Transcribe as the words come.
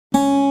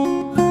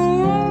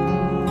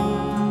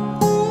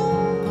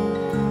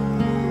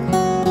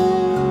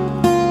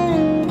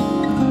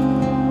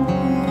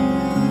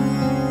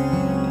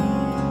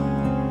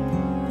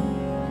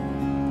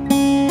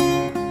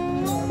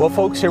Well,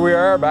 folks, here we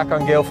are back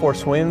on Gale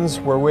Force Winds.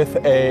 We're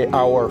with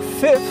our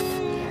fifth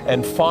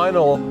and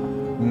final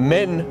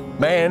man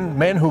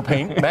who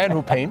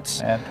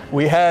paints.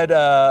 We had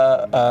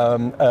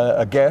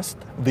a guest.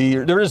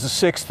 There is a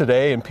sixth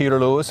today, in Peter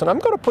Lewis, and I'm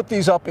going to put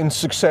these up in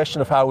succession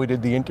of how we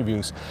did the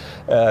interviews,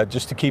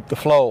 just to keep the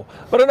flow.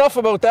 But enough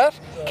about that.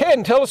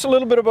 Ken, tell us a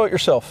little bit about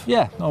yourself.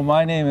 Yeah, no,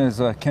 my name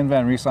is Ken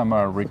Van Rees. I'm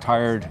a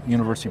retired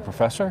university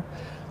professor.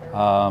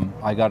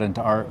 I got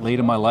into art late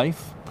in my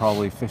life,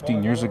 probably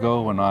 15 years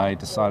ago, when I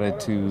decided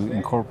to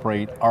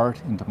incorporate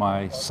art into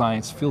my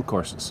science field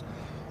courses.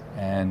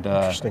 And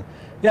Interesting.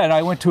 Yeah, and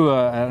I went to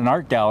an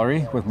art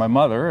gallery with my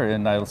mother,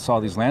 and I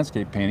saw these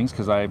landscape paintings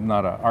because I'm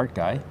not an art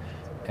guy.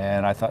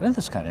 And I thought, this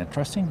is kind of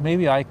interesting.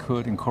 Maybe I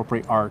could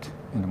incorporate art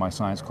into my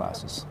science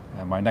classes.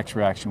 And my next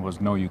reaction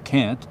was, no, you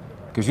can't,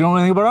 because you don't know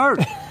anything about art.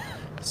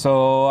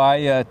 So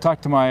I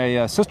talked to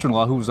my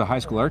sister-in-law, who was a high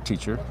school art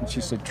teacher, and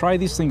she said, try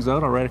these things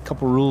out. I'll write a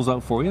couple rules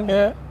out for you.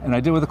 Yeah. And I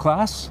did with the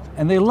class,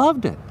 and they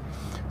loved it.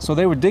 So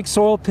they would dig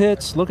soil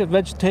pits, look at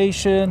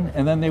vegetation,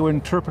 and then they would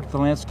interpret the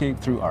landscape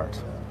through art.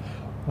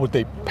 Would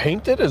they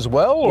paint it as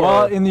well? Or?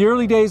 Well, in the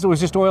early days, it was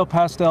just oil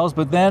pastels,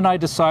 but then I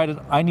decided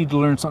I need to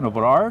learn something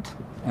about art,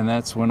 and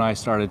that's when I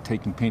started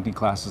taking painting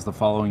classes the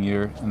following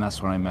year, and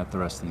that's when I met the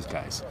rest of these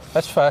guys.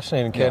 That's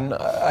fascinating, Ken.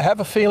 Yeah. I have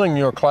a feeling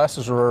your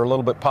classes were a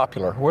little bit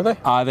popular, were they?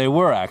 They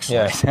were, actually.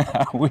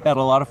 Yeah. We had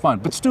a lot of fun,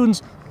 but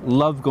students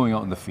love going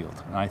out in the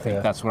field, and I think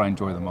Yeah. that's what I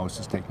enjoy the most,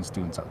 is taking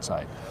students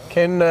outside.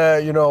 Ken,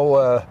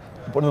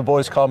 one of the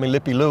boys called me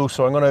Lippy Lou,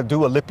 so I'm going to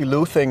do a Lippy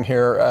Lou thing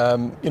here.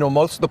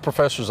 Most of the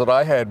professors that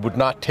I had would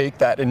not take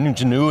that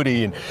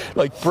ingenuity and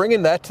like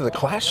bringing that to the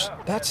class.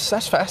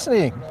 That's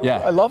fascinating. Yeah,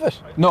 I love it.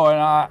 No,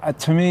 and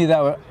to me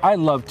I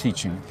love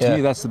teaching. To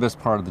me, that's the best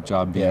part of the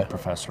job, being Yeah. a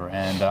professor,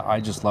 and I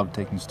just love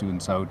taking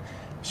students out,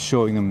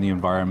 showing them the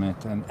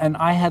environment, and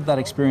I had that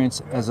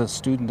experience as a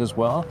student as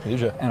well. Did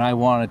you? And I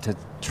wanted to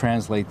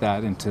translate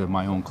that into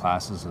my own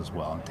classes as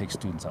well and take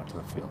students out to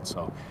the field.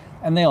 So.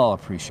 And they all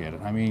appreciate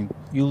it. I mean,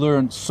 you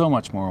learn so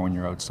much more when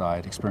you're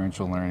outside,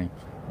 experiential learning.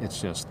 It's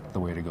just the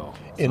way to go.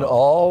 In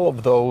all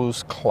of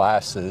those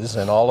classes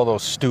and all of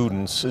those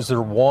students, is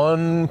there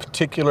one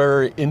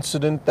particular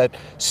incident that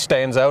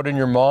stands out in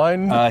your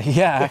mind?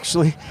 Yeah,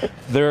 actually.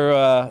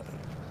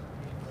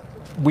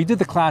 We did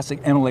the class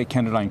at MLA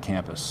Kenderdine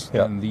campus,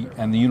 Yeah.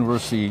 and the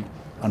university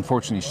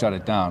unfortunately shut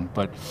it down,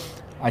 but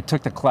I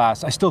took the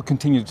class. I still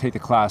continue to take the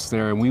class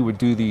there, and we would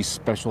do these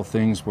special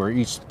things where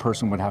each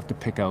person would have to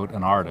pick out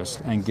an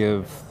artist and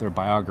give their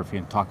biography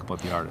and talk about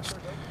the artist.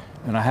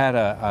 And I had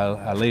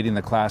a lady in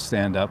the class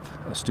stand up,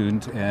 a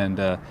student,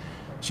 and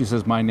she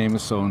says, my name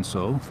is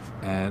so-and-so,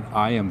 and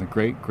I am the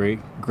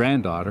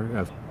great-great-granddaughter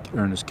of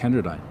Ernest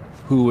Kenderdine,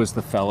 who was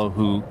the fellow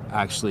who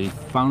actually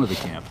founded the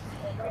camp.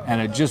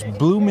 And it just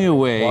blew me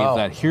away. Wow.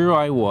 That here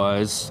I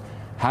was,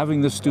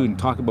 having this student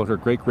talk about her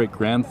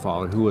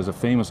great-great-grandfather, who was a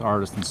famous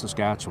artist in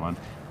Saskatchewan,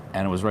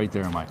 and it was right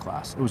there in my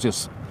class. It was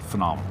just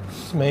phenomenal.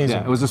 It's amazing.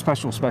 Yeah, it was a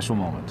special, special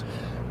moment.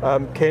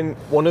 Ken,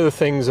 one of the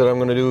things that I'm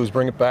going to do is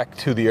bring it back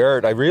to the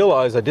art. I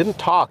realized I didn't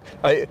talk.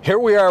 Here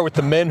we are with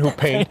the men who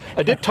paint.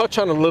 I did touch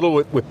on a little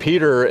with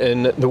Peter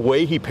and the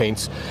way he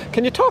paints.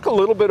 Can you talk a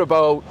little bit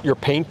about your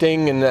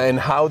painting and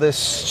how this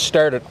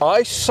started?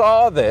 I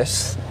saw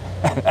this,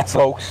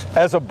 folks,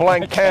 as a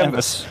blank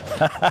canvas.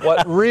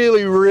 What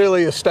really,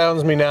 really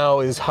astounds me now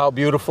is how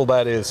beautiful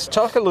that is.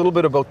 Talk a little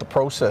bit about the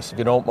process, if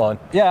you don't mind.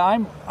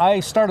 Yeah,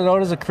 I started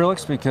out as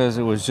acrylics because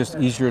it was just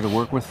easier to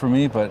work with for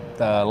me, but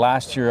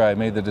last year I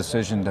made the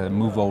decision to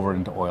move over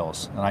into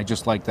oils, and I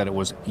just liked that it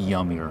was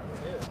yummier.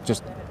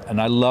 And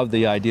I love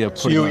the idea of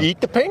putting. So you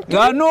eat the paint? No,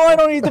 I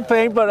don't eat the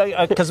paint,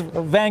 but because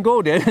Van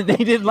Gogh did.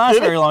 He didn't last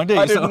very long, did he?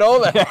 I didn't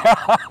know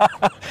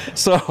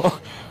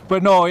that.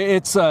 But no,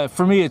 it's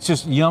for me, it's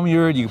just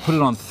yummier. You put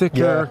it on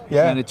thicker,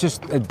 and it's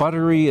just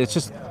buttery. It's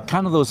just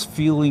kind of those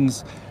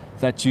feelings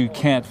that you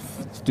can't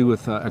do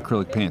with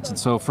acrylic paints. And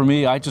so for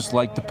me, I just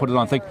like to put it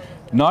on thick.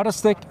 Not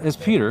as thick as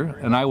Peter,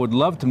 and I would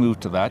love to move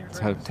to that,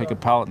 to take a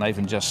palette knife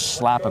and just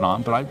slap it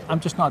on, but I'm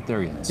just not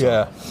there yet. So.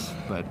 Yeah.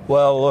 But.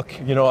 Well, look,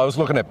 I was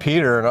looking at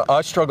Peter, and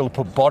I struggle to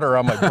put butter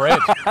on my bread.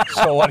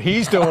 So what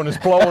he's doing is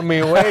blowing me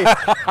away.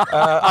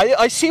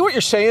 I see what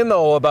you're saying,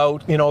 though,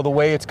 about the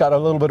way it's got a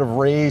little bit of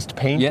raised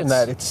paint in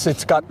that.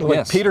 It's got,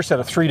 like Peter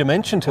said, a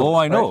 3-dimension to it. Oh,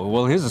 I know. Right?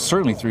 Well, his is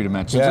certainly 3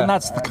 dimensions, and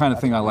that's the kind of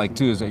thing I like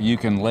too. Is that you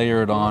can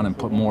layer it on and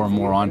put more and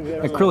more on.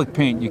 Acrylic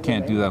paint, you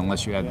can't do that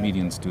unless you add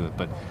mediums to it.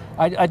 But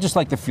I just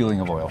like the feeling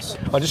of oils.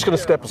 I'm just going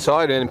to step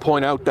aside and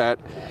point out that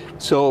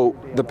so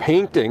the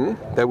painting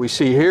that we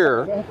see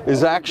here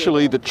is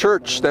actually the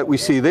church that we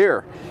see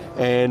there.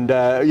 And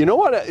you know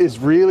what is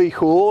really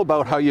cool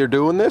about how you're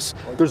doing this?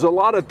 There's a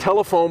lot of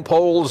telephone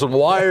poles and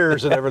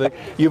wires and everything.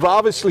 You've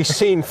obviously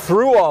seen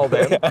through all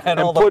them and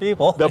all the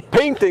people. The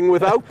painting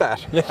without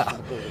that. Yeah,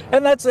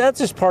 and that's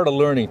just part of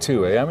learning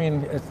too. I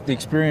mean, the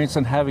experience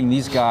and having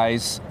these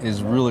guys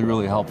is really,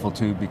 really helpful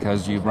too,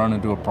 because you run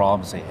into a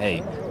problem and say,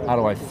 hey, how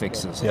do I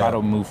fix this? Yeah. How do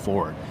I move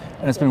forward?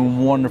 And it's been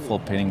wonderful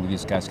painting with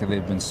these guys because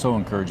they've been so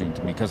encouraging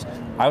to me, because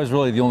I was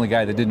really the only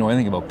guy that didn't know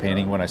anything about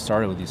painting when I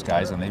started with these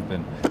guys, and they've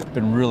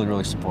been really,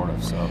 really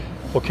supportive. So.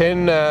 Well,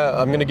 Ken,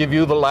 I'm going to give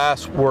you the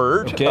last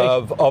word. Okay.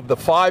 Of the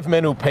 5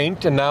 men who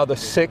paint, and now the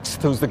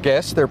 6th, who's the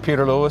guest, they're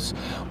Peter Lewis.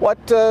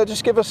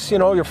 Just give us,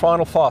 your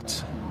final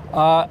thoughts.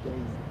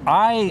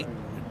 I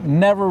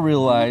never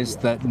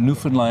realized that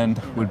Newfoundland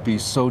would be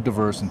so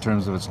diverse in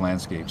terms of its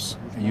landscapes.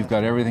 You've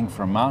got everything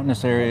from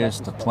mountainous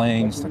areas to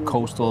plains to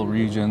coastal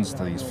regions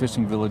to these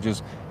fishing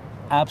villages.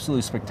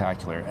 Absolutely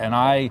spectacular. And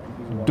I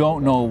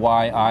don't know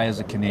why I, as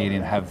a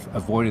Canadian, have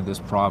avoided this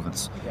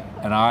province.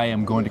 And I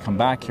am going to come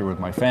back here with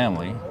my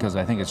family because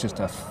I think it's just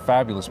a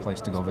fabulous place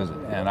to go visit.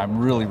 And I'm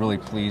really, really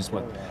pleased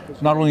with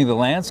not only the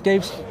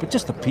landscapes, but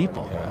just the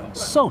people.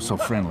 So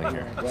friendly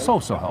here. So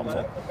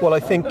helpful. Well, I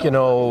think,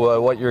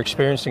 what you're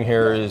experiencing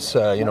here is,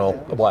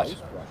 what?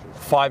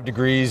 5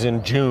 degrees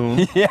in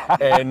June, Yeah.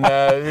 And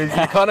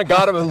you kind of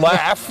got to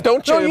laugh,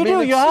 don't you? No, you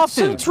do. You have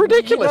to. It's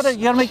ridiculous.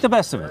 You got to make the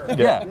best of it.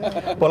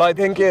 Yeah. Well, I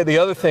think the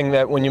other thing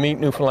that when you meet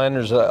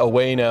Newfoundlanders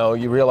away now,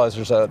 you realize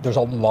there's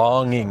a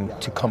longing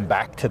to come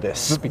back to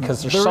this,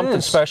 because there's something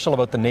special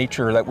about the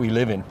nature that we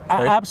live in.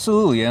 Right?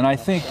 Absolutely, and I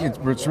think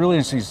it's really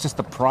interesting. It's just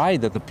the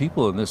pride that the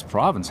people in this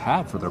province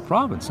have for their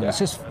province, and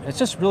it's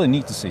just really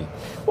neat to see.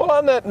 Well,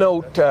 on that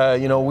note,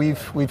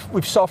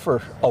 we've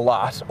suffered a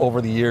lot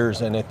over the years,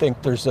 and I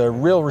think there's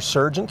a real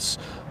resurgence.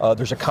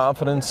 There's a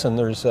confidence, and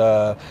there's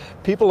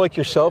people like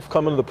yourself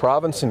coming to the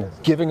province and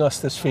giving us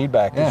this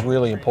feedback is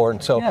really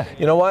important. So,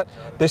 you know what?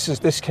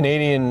 This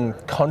Canadian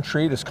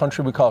country, this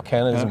country we call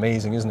Canada, is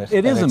amazing, isn't it?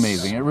 It is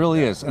amazing. It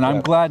really is. And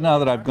I'm glad now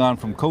that I've gone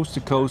from coast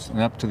to coast and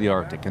up to the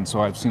Arctic, and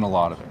so I've seen a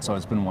lot of it. So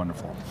it's been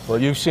wonderful. Well,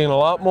 you've seen a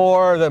lot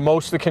more than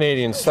most of the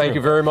Canadians. Thank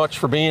you very much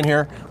for being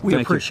here. We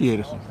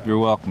appreciate it. You're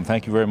welcome.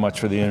 Thank you very much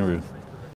for the interview.